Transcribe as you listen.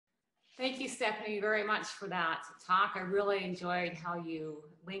Thank you, Stephanie, very much for that talk. I really enjoyed how you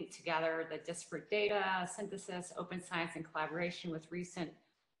linked together the disparate data, synthesis, open science, and collaboration with recent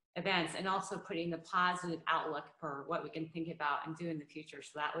events, and also putting the positive outlook for what we can think about and do in the future.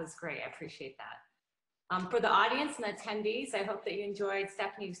 So that was great. I appreciate that. For the audience and attendees, I hope that you enjoyed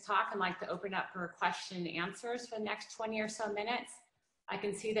Stephanie's talk. I'd like to open up for question and answers for the next 20 or so minutes. I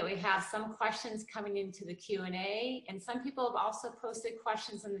can see that we have some questions coming into the Q&A, and some people have also posted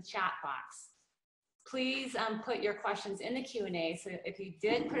questions in the chat box. Please put your questions in the Q&A. So if you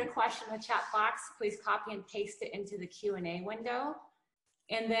did put a question in the chat box, please copy and paste it into the Q&A window.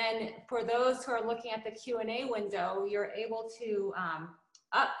 And then for those who are looking at the Q&A window, you're able to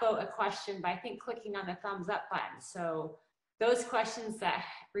upvote a question by, I think, clicking on the thumbs up button. So those questions that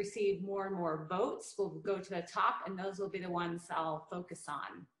receive more and more votes will go to the top, and those will be the ones I'll focus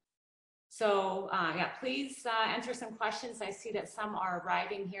on. So yeah, please enter some questions. I see that some are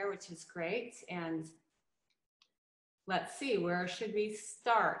arriving here, which is great. And let's see, where should we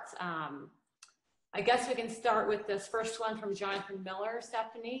start? I guess we can start with this first one from Jonathan Miller.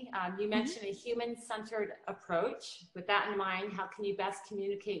 Stephanie, you mentioned a human-centered approach. With that in mind, how can you best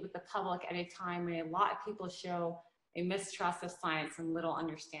communicate with the public at a time when a lot of people show a mistrust of science and little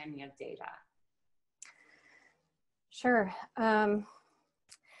understanding of data? Sure.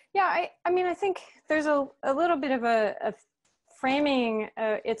 Yeah, I mean, I think there's a little bit of a framing.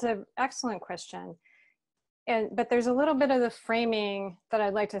 It's an excellent question. But there's a little bit of the framing that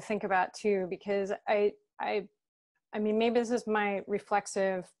I'd like to think about too, because I mean, maybe this is my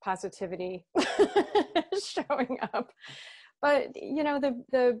reflexive positivity showing up, but you know,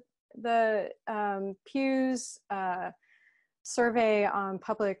 the Pew's survey on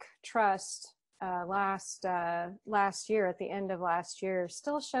public trust last year, at the end of last year,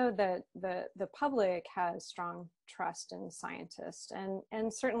 still showed that the public has strong trust in scientists,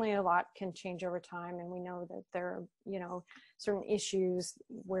 and certainly a lot can change over time, and we know that there are, you know, certain issues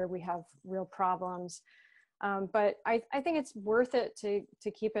where we have real problems, but I think it's worth it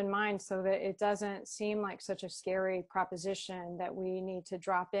to keep in mind, so that it doesn't seem like such a scary proposition that we need to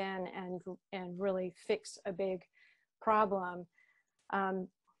drop in and really fix a big problem.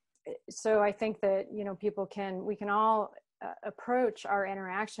 So I think that, you know, we can all approach our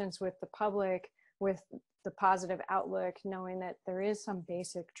interactions with the public with the positive outlook, knowing that there is some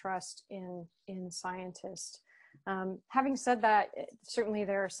basic trust in scientists. Having said that, certainly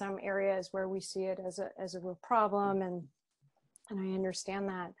there are some areas where we see it as a real problem, and I understand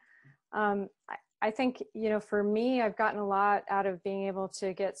that. I think, you know, for me, I've gotten a lot out of being able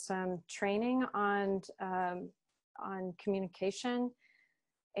to get some training on communication.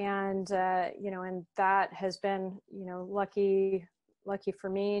 And, you know, and that has been, you know, lucky for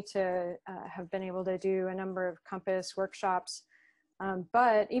me to have been able to do a number of Compass workshops.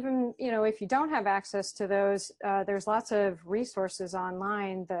 But even, you know, if you don't have access to those, there's lots of resources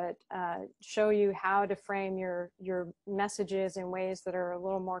online that show you how to frame your messages in ways that are a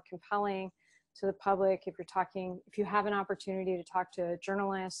little more compelling to the public. If you have an opportunity to talk to a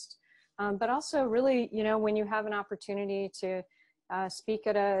journalist, but also really, you know, when you have an opportunity to speak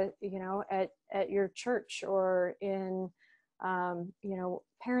at at your church or in, you know,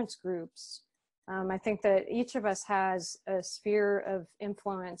 parents groups. I think that each of us has a sphere of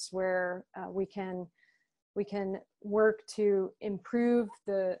influence where we can work to improve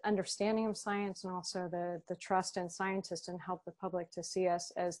the understanding of science, and also the trust in scientists, and help the public to see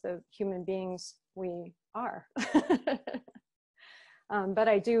us as the human beings we are. But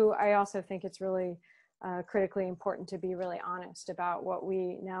I also think it's really critically important to be really honest about what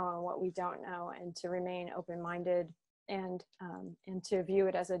we know and what we don't know, and to remain open-minded, and to view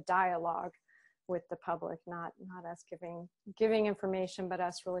it as a dialogue with the public, not us giving information, but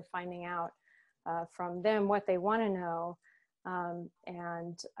us really finding out from them what they want to know,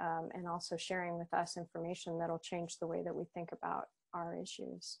 and also sharing with us information that'll change the way that we think about our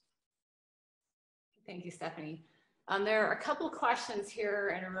issues. Thank you, Stephanie. There are a couple of questions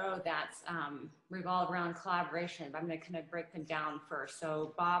here in a row that revolve around collaboration, but I'm going to kind of break them down first.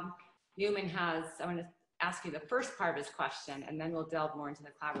 So Bob Newman I want to ask you the first part of his question, and then we'll delve more into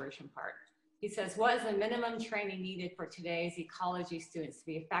the collaboration part. He says, what is the minimum training needed for today's ecology students to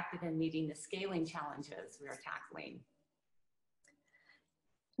be effective in meeting the scaling challenges we are tackling?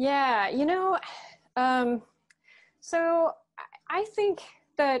 Yeah, you know, so I think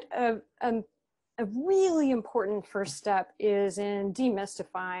that a really important first step is in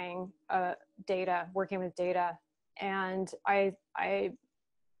demystifying data, working with data. And I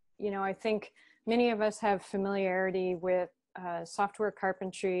think many of us have familiarity with software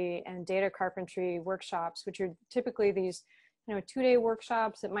carpentry and data carpentry workshops, which are typically these 2-day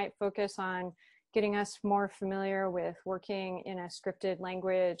workshops that might focus on getting us more familiar with working in a scripted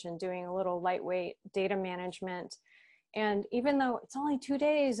language and doing a little lightweight data management. And even though it's only 2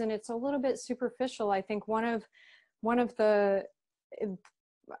 days and it's a little bit superficial, I think one of the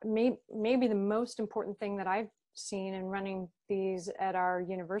maybe the most important thing that I've seen in running these at our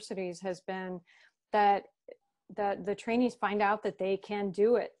universities has been that the trainees find out that they can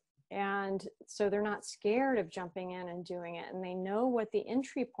do it. And so they're not scared of jumping in and doing it, and they know what the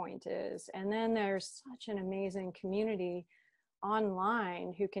entry point is. And then there's such an amazing community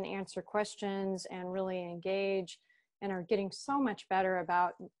online who can answer questions and really engage, and are getting so much better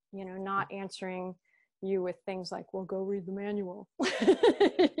about, not answering you with things like, well, go read the manual.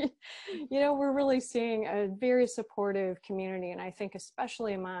 We're really seeing a very supportive community, and I think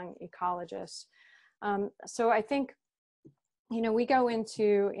especially among ecologists. So I think, we go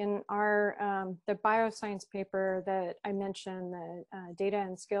into, in our, the bioscience paper that I mentioned, the data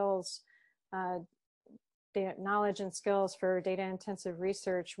and skills, data, knowledge and skills for data intensive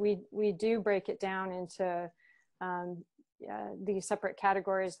research, we do break it down into the separate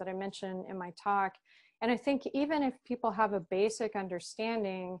categories that I mentioned in my talk. And I think even if people have a basic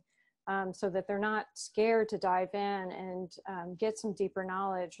understanding, so that they're not scared to dive in and get some deeper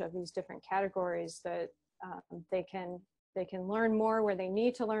knowledge of these different categories, that they can learn more where they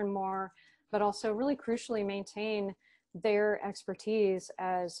need to learn more, but also really crucially maintain their expertise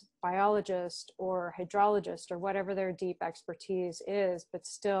as biologist or hydrologist or whatever their deep expertise is, but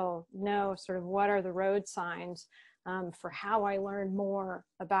still know sort of what are the road signs for how I learn more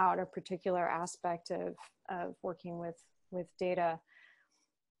about a particular aspect of working with data.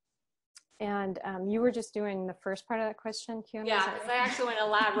 And you were just doing the first part of that question, Kiona? Yeah, because I actually want to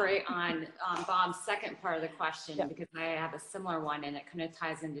elaborate on Bob's second part of the question, Yep. because I have a similar one, and it kind of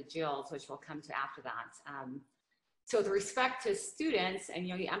ties into Jill's, which we'll come to after that. So with respect to students, and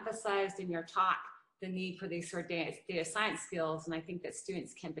you emphasized in your talk the need for these sort of data science skills, and I think that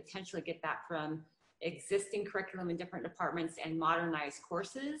students can potentially get that from existing curriculum in different departments and modernized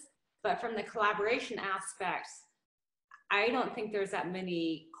courses. But from the collaboration aspects, I don't think there's that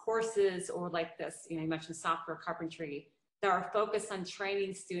many courses or like this, you mentioned software carpentry, that are focused on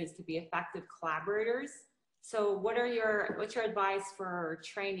training students to be effective collaborators. So what's your advice for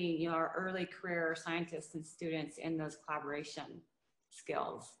training, our early career scientists and students in those collaboration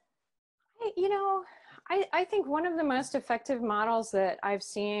skills? I think one of the most effective models that I've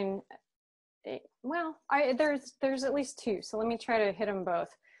seen, well, there's at least two, so let me try to hit them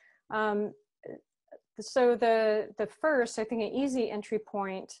both. So the first, I think an easy entry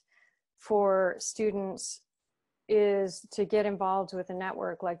point for students is to get involved with a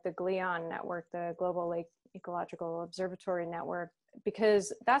network like the GLEON network, the Global Lake Ecological Observatory Network,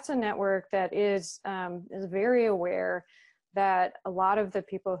 because that's a network that is very aware that a lot of the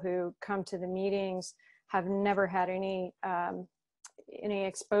people who come to the meetings have never had any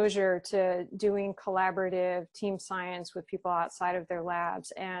exposure to doing collaborative team science with people outside of their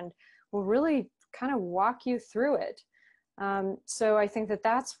labs, and will really kind of walk you through it. So I think that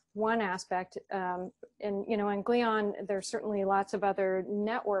that's one aspect. And, in GLEON, there's certainly lots of other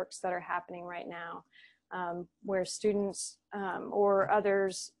networks that are happening right now, where students or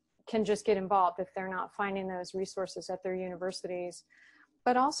others can just get involved if they're not finding those resources at their universities.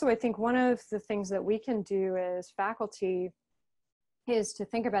 But also, I think one of the things that we can do as faculty is to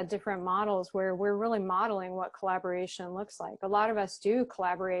think about different models where we're really modeling what collaboration looks like. A lot of us do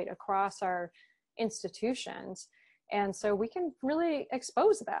collaborate across our institutions, and so we can really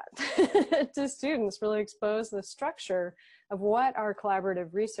expose that to students, really expose the structure of what our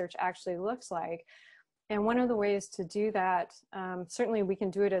collaborative research actually looks like. And one of the ways to do that, certainly we can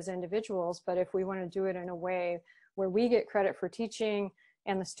do it as individuals, but if we want to do it in a way where we get credit for teaching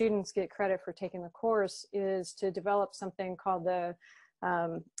and the students get credit for taking the course, is to develop something called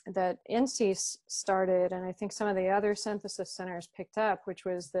that NCEAS started, and I think some of the other synthesis centers picked up, which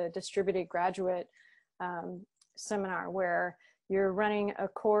was the distributed graduate seminar, where you're running a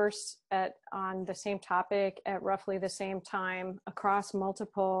course on the same topic at roughly the same time across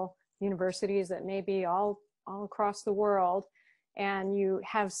multiple universities that may be all across the world, and you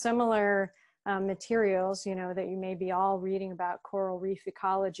have similar materials, that you may be all reading about coral reef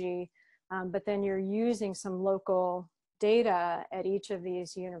ecology, but then you're using some local data at each of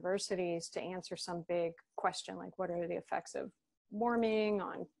these universities to answer some big question, like what are the effects of warming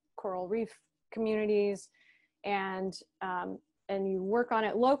on coral reef communities, and you work on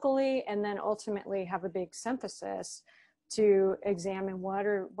it locally, and then ultimately have a big synthesis to examine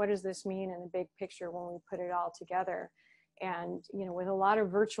what does this mean in the big picture when we put it all together. And with a lot of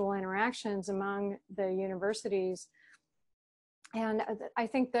virtual interactions among the universities, And I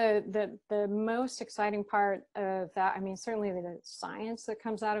think the most exciting part of that, I mean, certainly the science that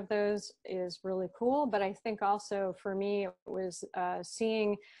comes out of those is really cool, but I think also for me, it was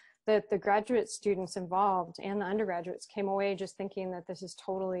seeing that the graduate students involved and the undergraduates came away just thinking that this is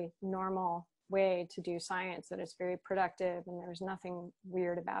totally normal way to do science, that it's very productive and there's nothing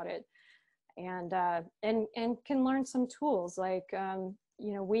weird about it. And can learn some tools like,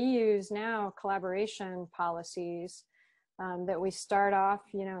 you know, we use now collaboration policies that we start off,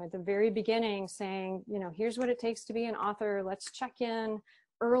 you know, at the very beginning saying, you know, here's what it takes to be an author. Let's check in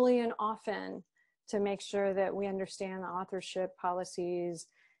early and often to make sure that we understand the authorship policies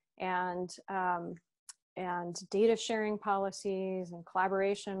and data sharing policies and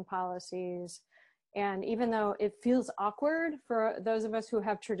collaboration policies. And even though it feels awkward for those of us who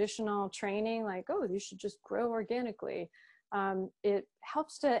have traditional training, like, oh, you should just grow organically, it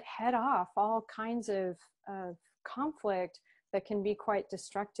helps to head off all kinds of conflict that can be quite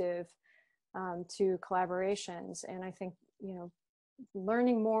destructive to collaborations. And I think, you know,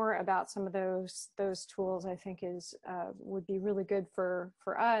 learning more about some of those tools, I think is would be really good for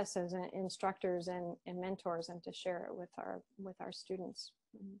us as instructors and mentors, and to share it with our students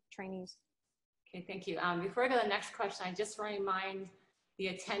and trainees. Okay, thank you. Before I go to the next question, I just want to remind the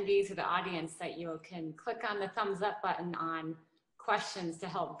attendees of the audience that you can click on the thumbs up button on questions to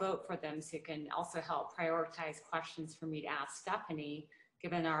help vote for them, so you can also help prioritize questions for me to ask Stephanie,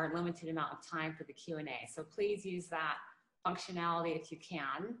 given our limited amount of time for the Q&A. So please use that functionality if you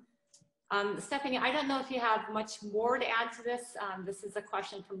can. Stephanie, I don't know if you have much more to add to this. This is a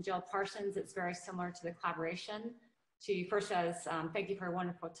question from Jill Parsons. It's very similar to the collaboration. She first says, thank you for a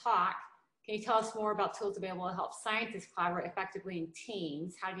wonderful talk. Can you tell us more about tools available to help scientists collaborate effectively in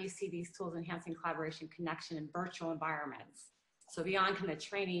teams? How do you see these tools enhancing collaboration, connection in virtual environments? So beyond kind of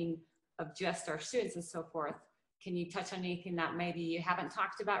training of just our students and so forth, can you touch on anything that maybe you haven't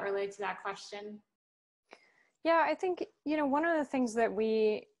talked about related to that question? Yeah, I think, you know, one of the things that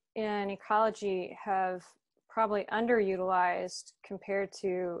we in ecology have probably underutilized compared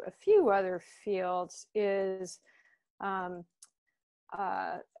to a few other fields is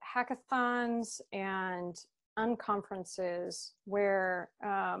hackathons and unconferences where,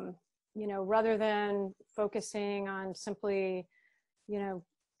 you know, rather than focusing on simply, you know,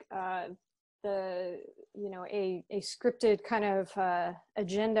 a scripted kind of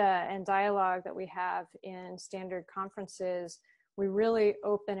agenda and dialogue that we have in standard conferences, we really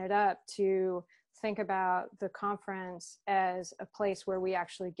open it up to think about the conference as a place where we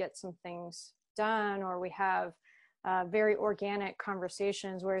actually get some things done, or we have very organic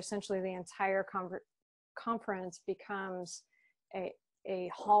conversations where essentially the entire conference becomes a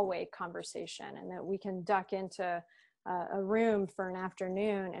hallway conversation, and that we can duck into a room for an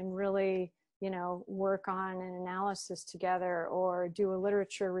afternoon and really, you know, work on an analysis together or do a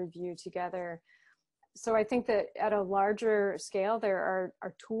literature review together. So I think that at a larger scale, there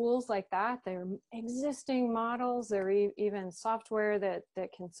are tools like that. There are existing models. There are even software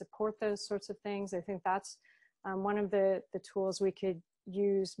that can support those sorts of things. I think that's one of the tools we could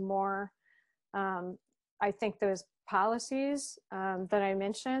use more. I think those policies that I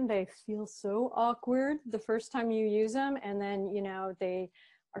mentioned, they feel so awkward the first time you use them, and then, you know, they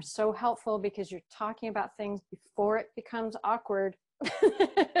are so helpful because you're talking about things before it becomes awkward.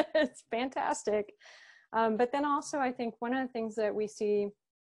 It's fantastic. But then also, I think one of the things that we see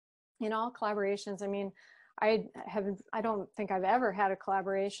in all collaborations, I mean, I don't think I've ever had a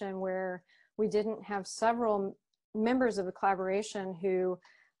collaboration where we didn't have several members of the collaboration who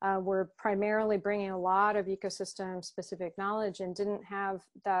were primarily bringing a lot of ecosystem specific knowledge and didn't have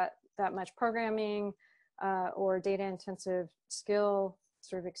that much programming or data intensive skill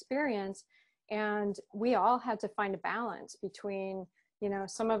sort of experience. And we all had to find a balance between, you know,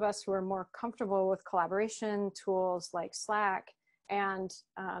 some of us who are more comfortable with collaboration tools like Slack, and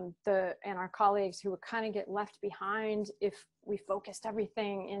our colleagues who would kind of get left behind if we focused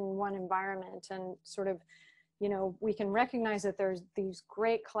everything in one environment. And sort of, you know, we can recognize that there's these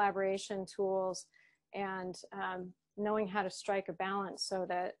great collaboration tools, and knowing how to strike a balance so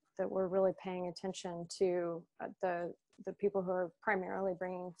that we're really paying attention to the people who are primarily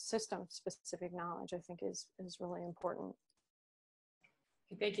bringing system specific knowledge, I think is really important.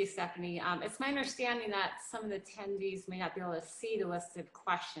 Thank you, Stephanie. It's my understanding that some of the attendees may not be able to see the listed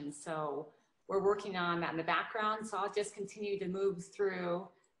questions, so we're working on that in the background. So I'll just continue to move through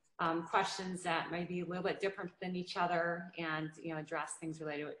questions that may be a little bit different than each other, and, you know, address things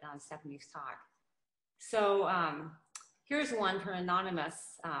related to Stephanie's talk. So here's one from an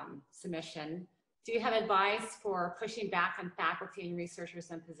anonymous submission. Do you have advice for pushing back on faculty and researchers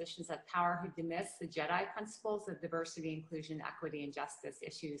in positions of power who dismiss the Jedi principles of diversity, inclusion, equity, and justice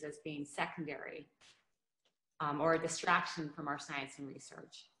issues as being secondary or a distraction from our science and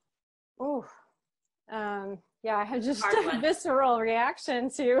research? Oh, yeah, I had just a visceral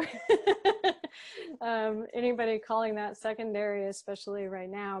reaction to anybody calling that secondary, especially right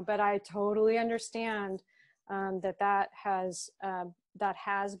now. But I totally understand that has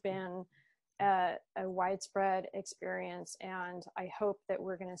been a widespread experience, and I hope that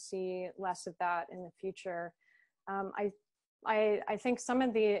we're going to see less of that in the future. I think some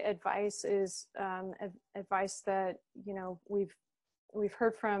of the advice is advice that we've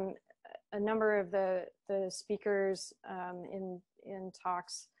heard from a number of the speakers in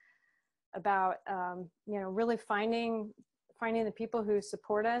talks about really finding the people who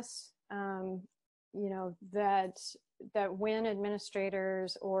support us. That when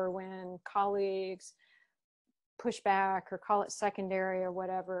administrators or when colleagues push back or call it secondary or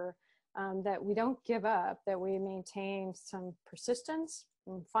whatever, that we don't give up, that we maintain some persistence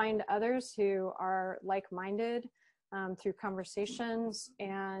and find others who are like-minded through conversations,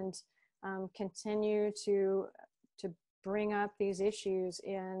 and continue to bring up these issues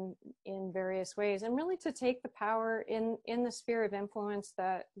in various ways, and really to take the power in the sphere of influence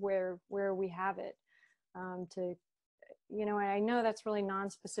that where we have it. I know that's really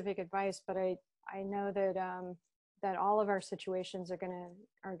non-specific advice, but I know that all of our situations are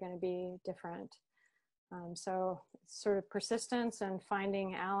gonna be different. So sort of persistence and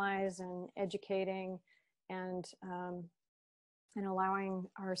finding allies and educating and allowing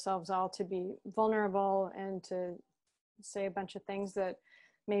ourselves all to be vulnerable and to say a bunch of things that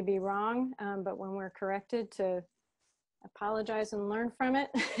may be wrong, but when we're corrected, to apologize and learn from it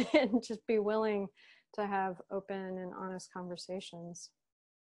and just be willing to have open and honest conversations.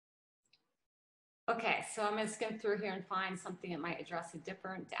 Okay, so I'm going to skim through here and find something that might address a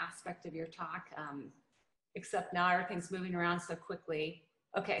different aspect of your talk, except now everything's moving around so quickly.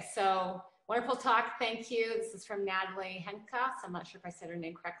 Okay, so wonderful talk, thank you. This is from Natalie Henka. I'm not sure if I said her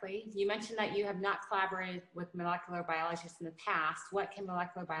name correctly. You mentioned that you have not collaborated with molecular biologists in the past. What can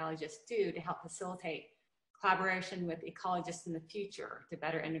molecular biologists do to help facilitate collaboration with ecologists in the future to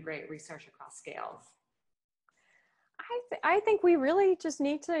better integrate research across scales? I think we really just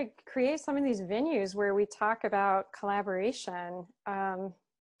need to create some of these venues where we talk about collaboration. And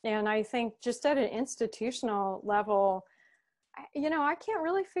I think just at an institutional level, I can't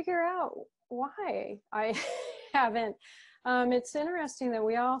really figure out why I haven't. It's interesting that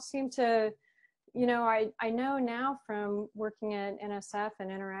we all seem to, I know now from working at NSF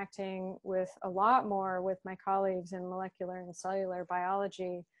and interacting with a lot more with my colleagues in molecular and cellular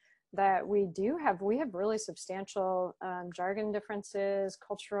biology, that we have really substantial jargon differences,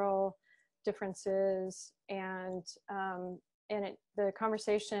 cultural differences, and the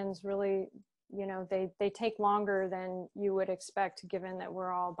conversations really, they take longer than you would expect, given that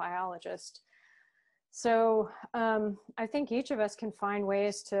we're all biologists. So I think each of us can find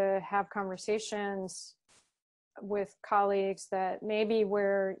ways to have conversations with colleagues that maybe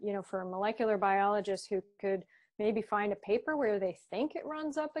where, for a molecular biologist who could maybe find a paper where they think it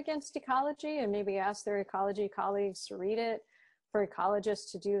runs up against ecology and maybe ask their ecology colleagues to read it, for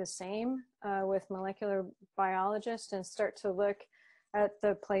ecologists to do the same with molecular biologists, and start to look at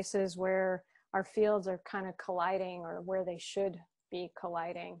the places where our fields are kind of colliding or where they should be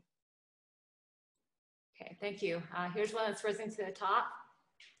colliding. Okay, thank you. Here's one that's risen to the top.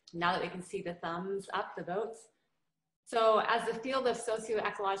 Now that we can see the thumbs up, the votes. So as the field of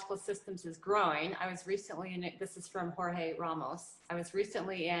socio-ecological systems is growing, I was recently in, this is from Jorge Ramos, I was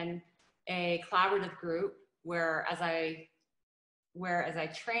recently in a collaborative group where as I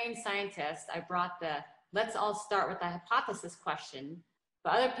trained scientists, I brought the let's all start with the hypothesis question,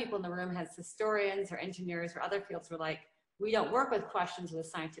 but other people in the room as historians or engineers or other fields were like, we don't work with questions with a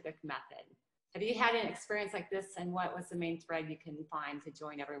scientific method. Have you had an experience like this, and what was the main thread you can find to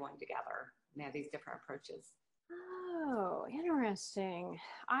join everyone together and have these different approaches? Oh, interesting.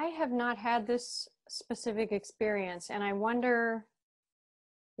 I have not had this specific experience, and I wonder,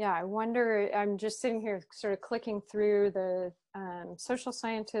 I'm just sitting here sort of clicking through the social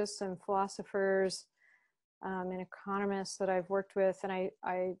scientists and philosophers and economists that I've worked with, and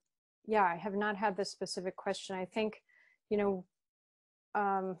I have not had this specific question. I think,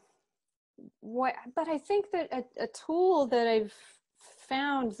 but I think that a tool that I've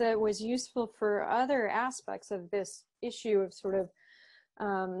found that was useful for other aspects of this issue of sort of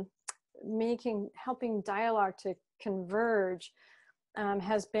helping dialogue to converge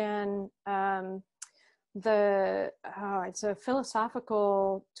has been it's a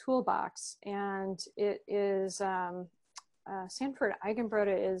philosophical toolbox, and it is Sanford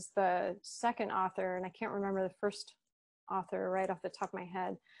Eigenbrode is the second author, and I can't remember the first author right off the top of my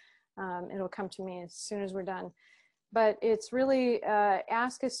head. It'll come to me as soon as we're done. But it's really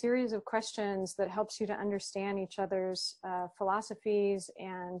ask a series of questions that helps you to understand each other's philosophies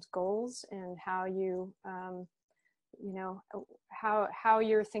and goals, and how you, you know, how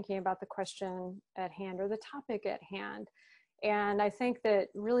you're thinking about the question at hand or the topic at hand. And I think that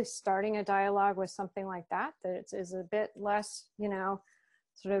really starting a dialogue with something like that, that is a bit less, you know,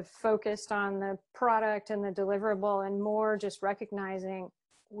 sort of focused on the product and the deliverable, and more just recognizing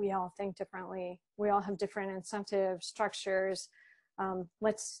we all think differently. We all have different incentive structures.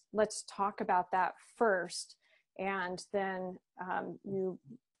 Let's talk about that first, and then you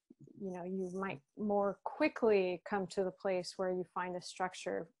might more quickly come to the place where you find a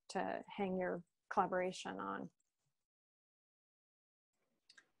structure to hang your collaboration on.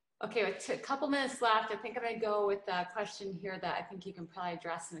 Okay, with a couple minutes left, I think I'm going to go with a question here that I think you can probably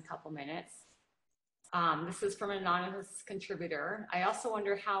address in a couple minutes. This is from an anonymous contributor. I also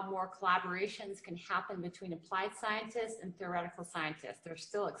wonder how more collaborations can happen between applied scientists and theoretical scientists. There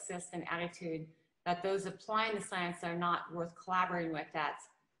still exists an attitude that those applying the science are not worth collaborating with at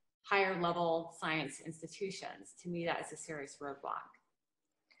higher level science institutions. To me, that is a serious roadblock.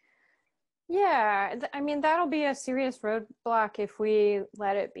 Yeah, I mean, that'll be a serious roadblock if we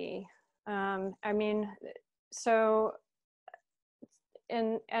let it be. I mean, so,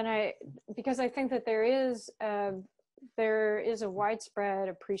 because I think that there is a widespread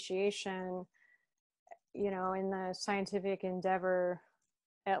appreciation, you know, in the scientific endeavor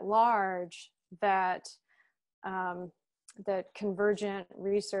at large, that that convergent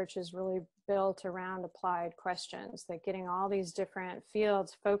research is really built around applied questions, that getting all these different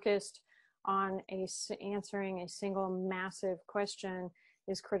fields focused on answering a single massive question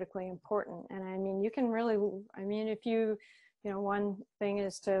is critically important. And I mean, you can really, I mean, if you know, one thing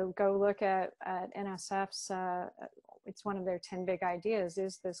is to go look at NSF's, it's one of their 10 big ideas,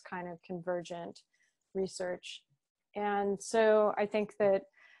 is this kind of convergent research. And so I think that,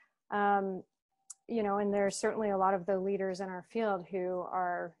 you know, and there's certainly a lot of the leaders in our field who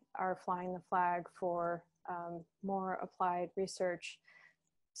are flying the flag for more applied research.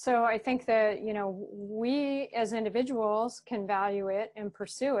 So I think that, you know, we as individuals can value it and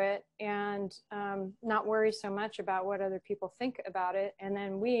pursue it, and not worry so much about what other people think about it. And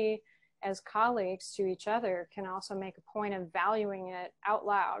then we as colleagues to each other can also make a point of valuing it out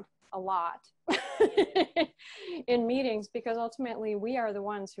loud a lot in meetings, because ultimately we are the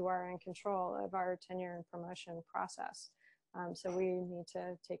ones who are in control of our tenure and promotion process. So we need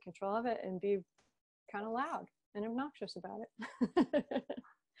to take control of it and be kind of loud and obnoxious about it.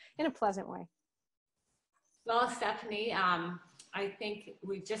 In a pleasant way. Well, Stephanie, I think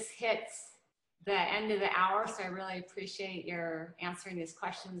we just hit the end of the hour, so I really appreciate your answering these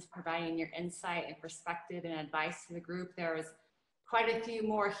questions, providing your insight and perspective and advice to the group. There was quite a few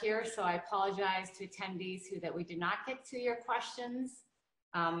more here, so I apologize to attendees that we did not get to your questions.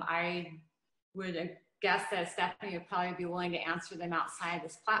 I would guess that Stephanie would probably be willing to answer them outside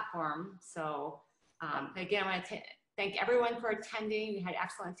this platform. So again, I want to thank everyone for attending. We had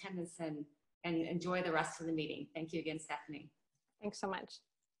excellent attendance, and enjoy the rest of the meeting. Thank you again, Stephanie. Thanks so much.